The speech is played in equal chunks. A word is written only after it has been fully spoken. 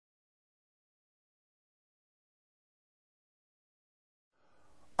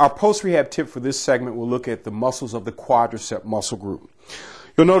Our post-rehab tip for this segment will look at the muscles of the quadricep muscle group.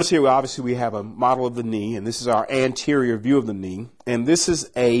 You'll notice here, obviously, we have a model of the knee, and this is our anterior view of the knee, and this is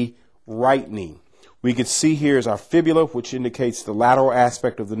a right knee. We can see here is our fibula, which indicates the lateral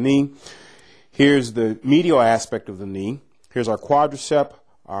aspect of the knee. Here's the medial aspect of the knee. Here's our quadricep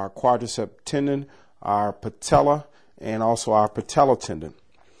tendon, our patella, and also our patella tendon.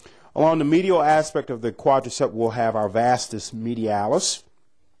 Along the medial aspect of the quadricep, we'll have our vastus medialis.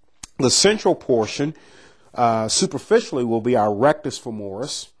 The central portion, superficially, will be our rectus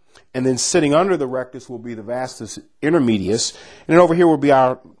femoris, and then sitting under the rectus will be the vastus intermedius, and then over here will be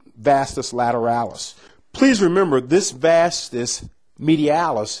our vastus lateralis. Please remember, this vastus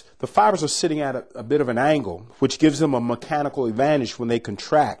medialis, the fibers are sitting at a bit of an angle, which gives them a mechanical advantage when they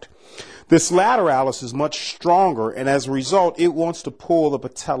contract. This lateralis is much stronger, and as a result, it wants to pull the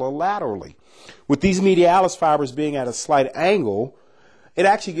patella laterally. With these medialis fibers being at a slight angle, it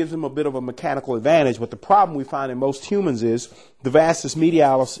actually gives them a bit of a mechanical advantage, but the problem we find in most humans is the vastus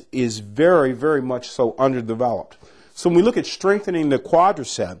medialis is very, very much so underdeveloped. So when we look at strengthening the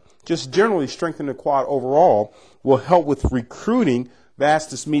quadricep, just generally strengthening the quad overall will help with recruiting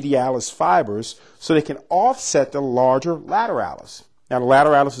vastus medialis fibers so they can offset the larger lateralis. Now the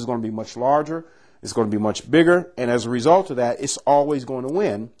lateralis is going to be much larger, it's going to be much bigger, and as a result of that, it's always going to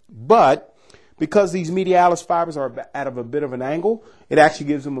win. But because these medialis fibers are at a bit of an angle, it actually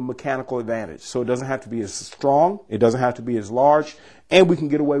gives them a mechanical advantage. So it doesn't have to be as strong, it doesn't have to be as large, and we can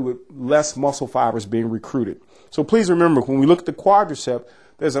get away with less muscle fibers being recruited. So please remember, when we look at the quadricep,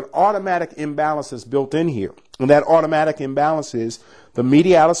 there's an automatic imbalance that's built in here. And that automatic imbalance is the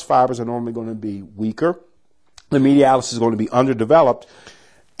medialis fibers are normally going to be weaker, the medialis is going to be underdeveloped,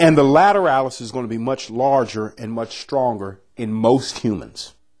 and the lateralis is going to be much larger and much stronger in most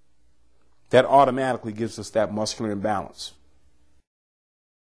humans. That automatically gives us that muscular imbalance.